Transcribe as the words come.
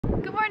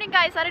Good morning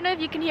guys, I don't know if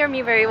you can hear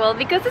me very well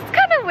because it's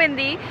kind of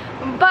windy,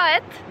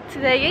 but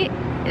today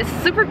it's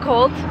super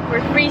cold.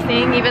 We're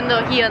freezing even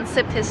though he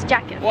unzipped his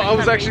jacket. Well, I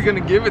was actually gonna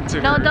give it to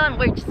her. No, don't,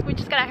 we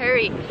just gotta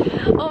hurry.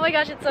 Oh my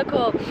gosh, it's so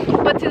cold.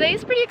 But today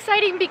is pretty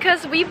exciting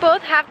because we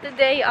both have the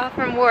day off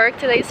from work.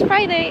 Today's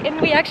Friday and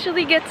we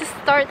actually get to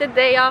start the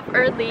day off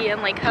early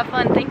and like have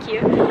fun, thank you.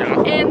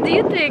 Yeah. And do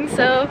you think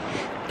so?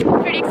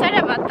 I'm pretty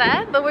excited about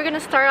that, but we're gonna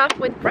start off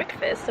with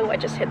breakfast, so I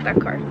just hit that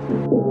car.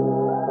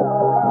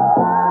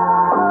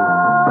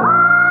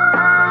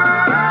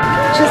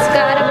 Just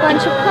got a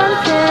bunch of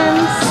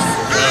pumpkins.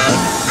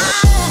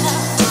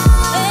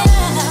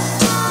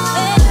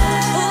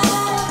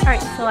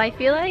 Alright, so I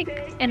feel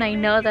like, and I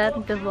know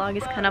that the vlog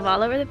is kind of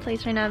all over the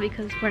place right now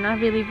because we're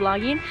not really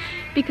vlogging,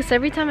 because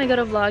every time I go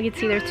to vlog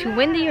it's either too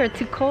windy or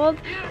too cold,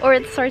 or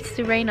it starts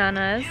to rain on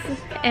us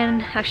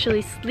and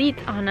actually sleet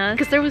on us,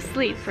 because there was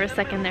sleet for a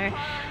second there.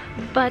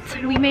 But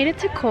we made it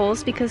to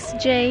Kohl's because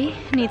Jay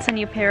needs a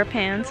new pair of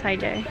pants. Hi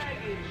Jay.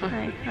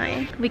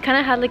 Hi. We kind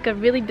of had like a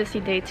really busy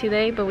day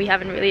today, but we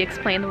haven't really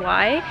explained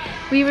why.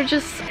 We were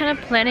just kind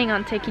of planning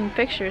on taking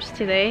pictures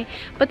today,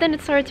 but then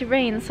it started to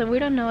rain, so we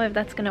don't know if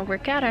that's gonna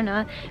work out or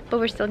not, but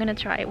we're still gonna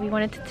try. We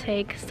wanted to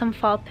take some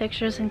fall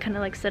pictures and kind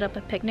of like set up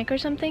a picnic or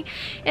something,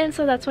 and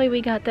so that's why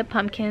we got the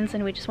pumpkins,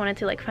 and we just wanted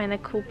to like find a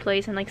cool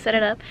place and like set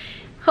it up.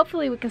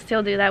 Hopefully we can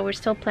still do that. We're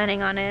still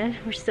planning on it.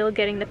 We're still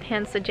getting the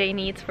pants that Jay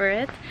needs for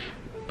it.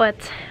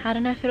 But I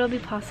don't know if it'll be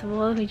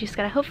possible. We just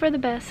gotta hope for the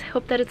best,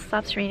 hope that it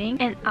stops raining.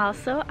 And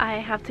also I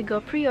have to go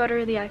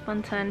pre-order the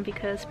iPhone 10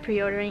 because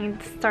pre-ordering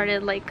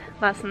started like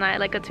last night,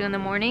 like at 2 in the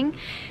morning.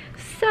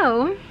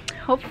 So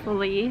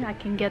hopefully I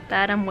can get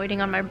that. I'm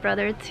waiting on my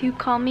brother to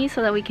call me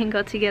so that we can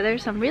go together,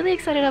 so I'm really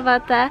excited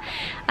about that.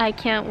 I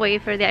can't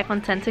wait for the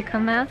iPhone 10 to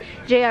come out.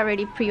 Jay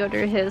already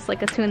pre-ordered his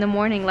like at 2 in the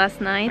morning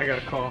last night. I got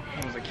a call.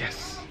 I was like,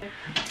 yes.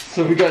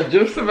 So we got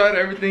just about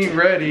everything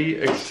ready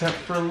except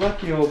for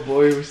Lucky old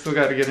boy. We still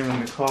got to get him in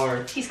the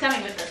car. He's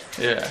coming with us.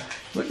 Yeah.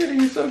 Look at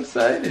him, he's so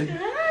excited.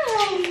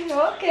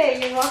 Hi. Okay,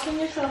 you're walking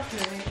yourself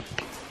today.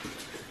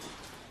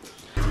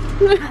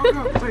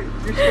 Oh, wait,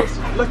 you're supposed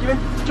to. Lucky man,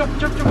 jump.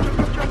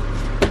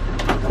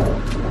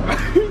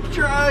 He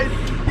tried.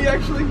 He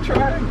actually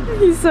tried.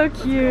 He's so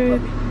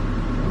cute.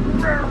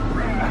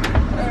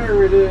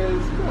 There it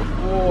is. Good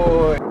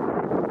boy.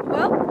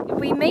 Well,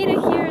 we made it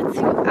here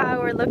to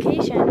our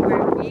location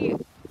where we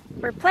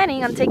were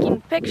planning on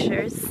taking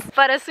pictures.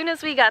 But as soon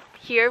as we got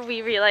here,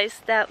 we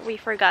realized that we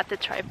forgot the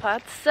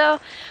tripod. So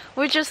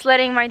we're just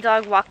letting my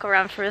dog walk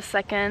around for a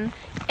second.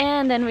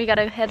 And then we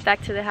gotta head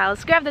back to the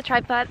house, grab the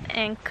tripod,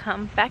 and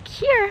come back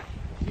here.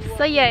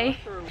 So yay.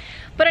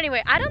 But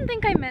anyway, I don't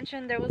think I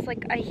mentioned there was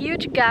like a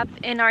huge gap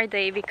in our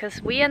day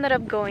because we ended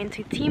up going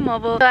to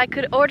T-Mobile so I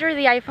could order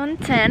the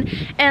iPhone 10,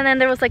 and then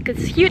there was like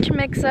this huge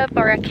mix-up.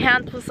 Our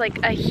account was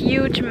like a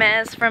huge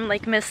mess from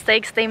like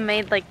mistakes they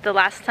made like the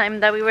last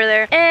time that we were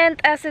there.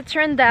 And as it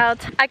turned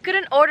out, I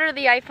couldn't order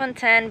the iPhone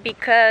 10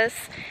 because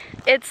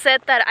it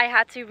said that I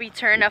had to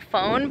return a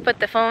phone, but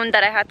the phone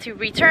that I had to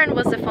return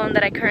was the phone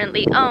that I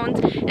currently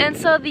owned. And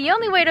so the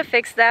only way to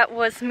fix that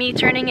was me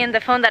turning in the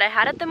phone that I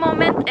had at the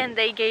moment, and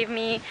they gave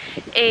me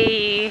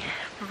a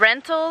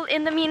rental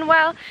in the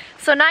meanwhile.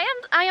 So now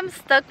I am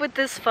stuck with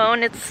this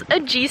phone. It's a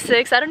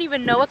G6. I don't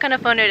even know what kind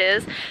of phone it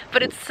is,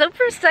 but it's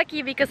super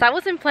sucky because I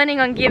wasn't planning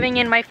on giving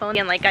in my phone,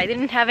 and like I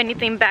didn't have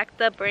anything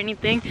backed up or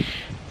anything.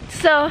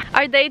 So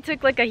our day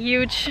took like a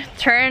huge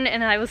turn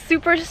and I was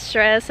super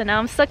stressed, and now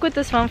I'm stuck with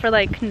this phone for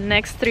like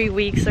next 3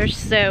 weeks or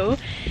so.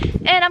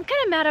 And I'm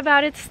kind of mad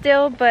about it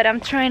still, but I'm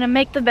trying to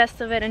make the best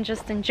of it and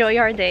just enjoy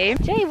our day.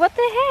 Jay, what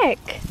the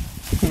heck?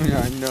 Yeah,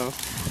 I know.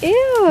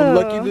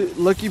 Ew.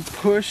 Lucky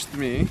pushed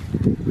me,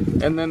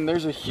 and then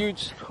there's a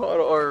huge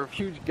puddle or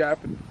huge gap.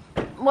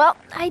 Well,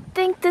 I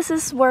think this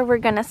is where we're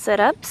gonna set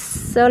up,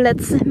 so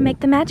let's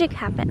make the magic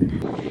happen.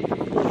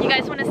 You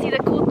guys want to see the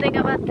cool thing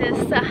about this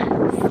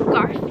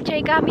scarf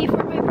Jay got me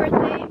for my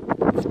birthday?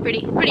 It's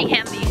pretty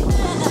handy.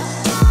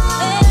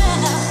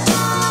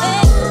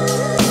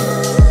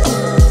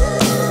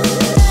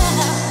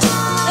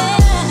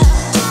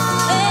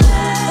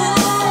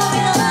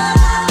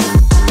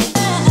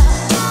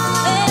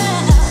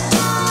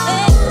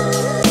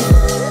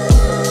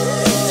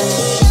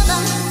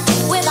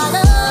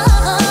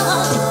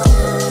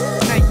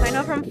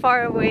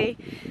 Far away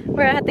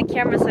where I had the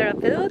camera set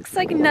up, it looks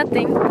like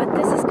nothing, but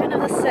this is kind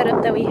of the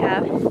setup that we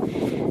have.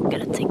 I'm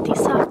gonna take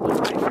these off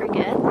before I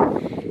forget.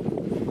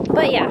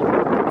 But yeah,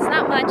 it's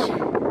not much,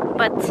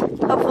 but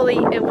hopefully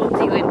it will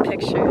do in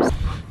pictures.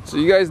 So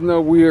you guys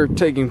know we are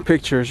taking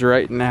pictures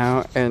right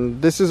now,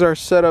 and this is our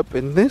setup,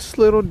 and this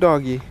little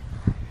doggy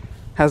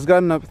has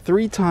gotten up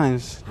 3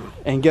 times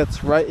and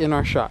gets right in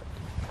our shot.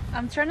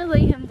 I'm trying to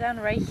lay him down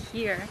right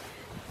here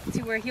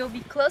to where he'll be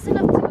close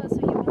enough to us so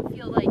he won't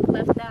feel like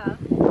left out.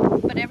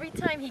 But every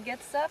time he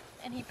gets up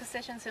and he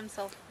positions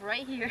himself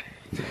right here.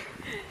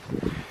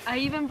 I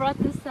even brought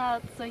this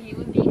out so he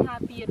would be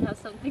happy and have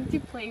something to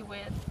play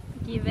with.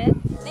 Give it.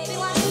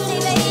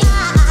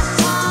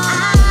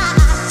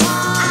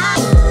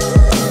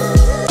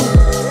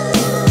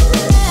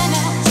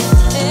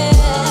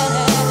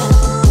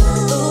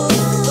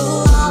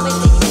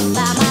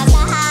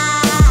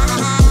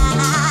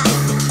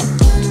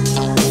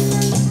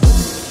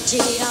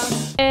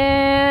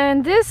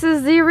 this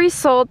is the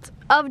result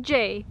of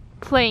Jay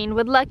playing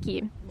with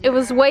Lucky. It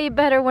was way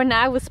better when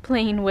I was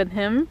playing with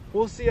him.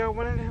 We'll see. I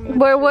wanted him.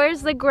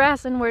 Where's the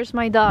grass and where's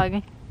my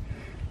dog?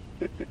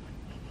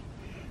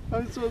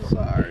 I'm so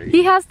sorry.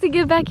 He has to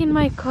get back in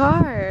my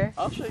car.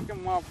 I'll shake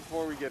him off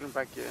before we get him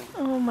back in.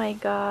 Oh my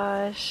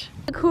gosh.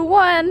 Look who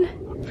won.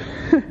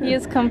 He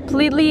is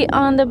completely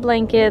on the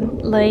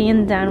blanket,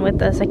 laying down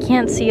with us. I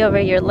can't see over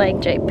your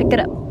leg, Jay. Pick it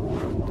up.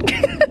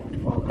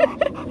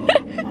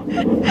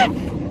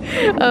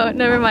 Oh,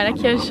 never mind. I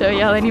can't show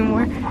y'all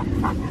anymore.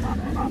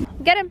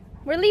 Get him.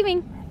 We're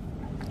leaving.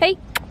 Hey,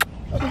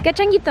 get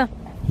Changuito.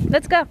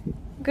 Let's go.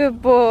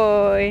 Good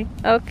boy.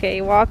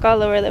 Okay, walk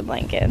all over the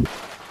blanket.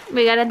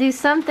 We gotta do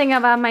something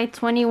about my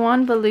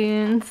 21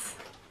 balloons.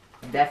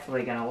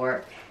 Definitely gonna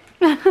work.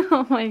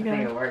 Oh my god. I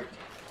think it worked.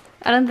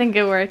 I don't think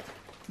it worked.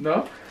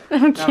 No?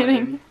 I'm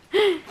kidding.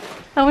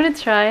 I wanna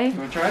try. You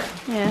wanna try?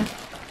 Yeah.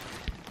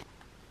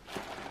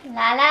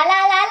 La la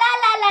la la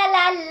la la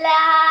la la.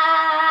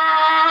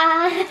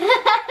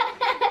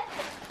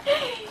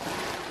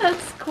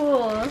 That's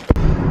cool.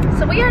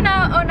 So we are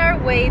now on our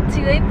way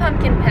to a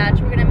pumpkin patch.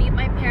 We're gonna meet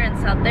my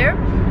parents out there.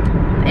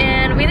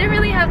 And we didn't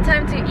really have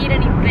time to eat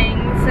anything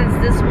since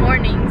this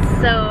morning,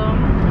 so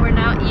we're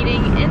now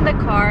eating in the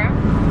car,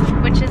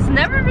 which is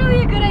never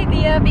really a good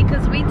idea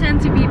because we tend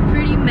to be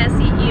pretty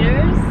messy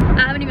eaters.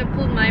 I haven't even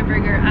pulled my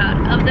burger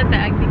out of the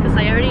bag because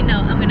I already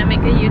know I'm gonna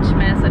make a huge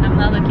mess and I'm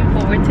not looking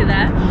forward to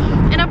that.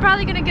 And I'm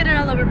probably gonna get it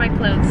all over my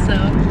clothes, so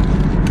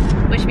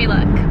wish me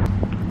luck.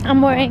 I'm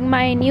wearing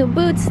my new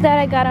boots that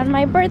I got on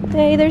my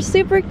birthday. They're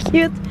super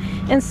cute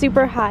and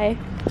super high.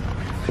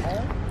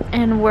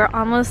 And we're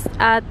almost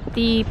at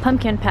the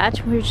pumpkin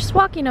patch. We're just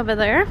walking over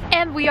there.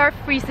 And we are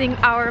freezing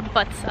our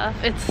butts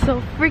off. It's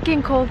so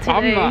freaking cold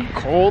today. I'm not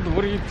cold.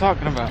 What are you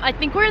talking about? I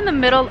think we're in the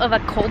middle of a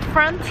cold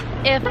front,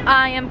 if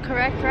I am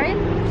correct, right?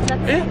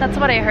 That's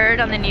what I heard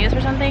on the news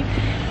or something.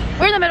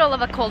 We're in the middle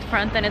of a cold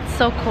front and it's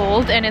so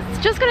cold and it's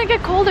just gonna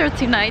get colder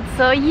tonight.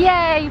 So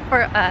yay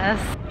for us.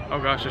 Oh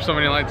gosh, there's so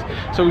many lights.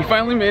 So we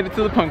finally made it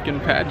to the pumpkin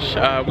patch.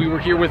 We were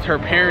here with her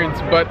parents,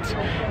 but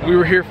we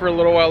were here for a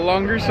little while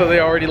longer, so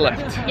they already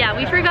left. Yeah,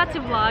 we forgot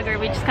to vlog, or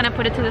we just kind of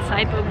put it to the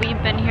side, but we've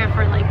been here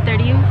for like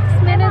 30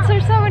 minutes or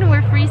so and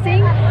we're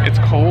freezing. It's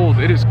cold,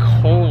 it is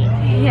cold.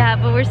 Yeah,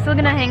 but we're still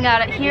gonna hang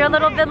out here a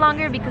little bit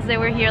longer because they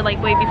were here like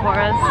way before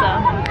us,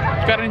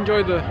 so. Gotta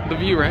enjoy the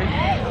view,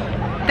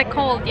 right? The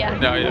cold, yeah.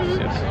 No, yes,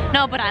 yes.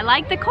 No, but I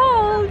like the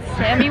cold.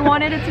 Sammy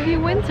wanted it to be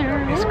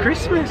winter. It's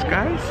Christmas,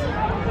 guys.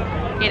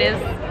 It is.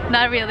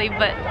 Not really,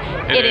 but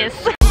it is.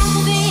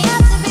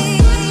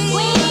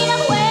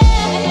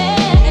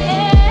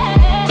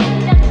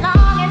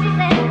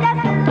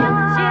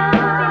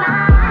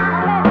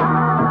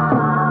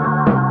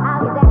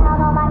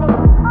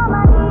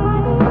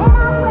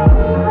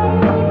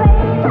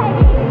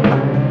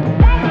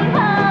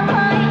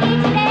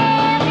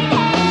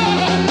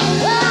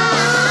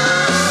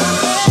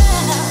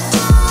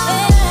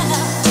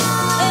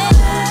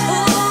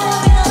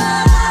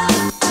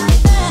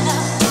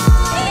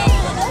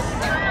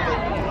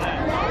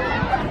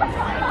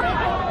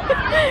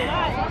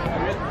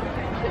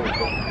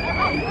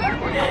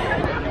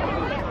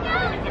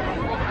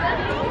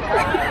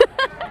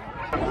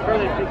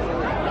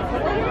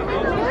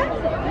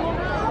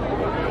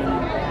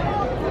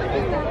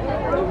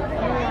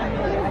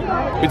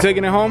 You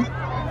taking it home?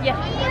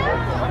 Yeah.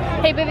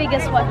 Hey baby,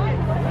 guess what?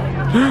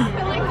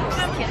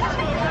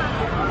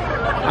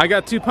 I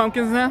got 2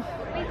 pumpkins now?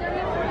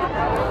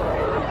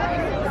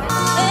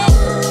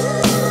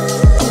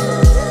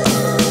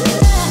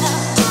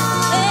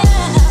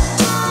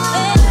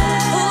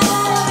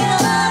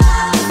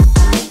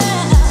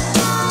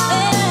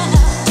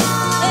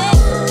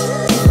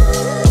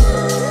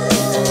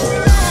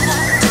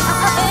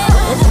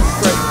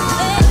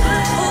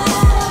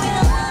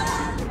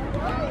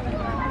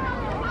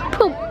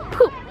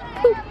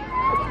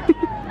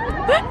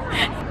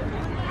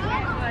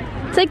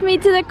 Take me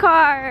to the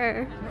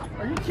car.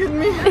 Are you kidding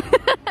me?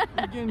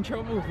 We'll get in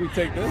trouble if we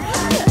take this.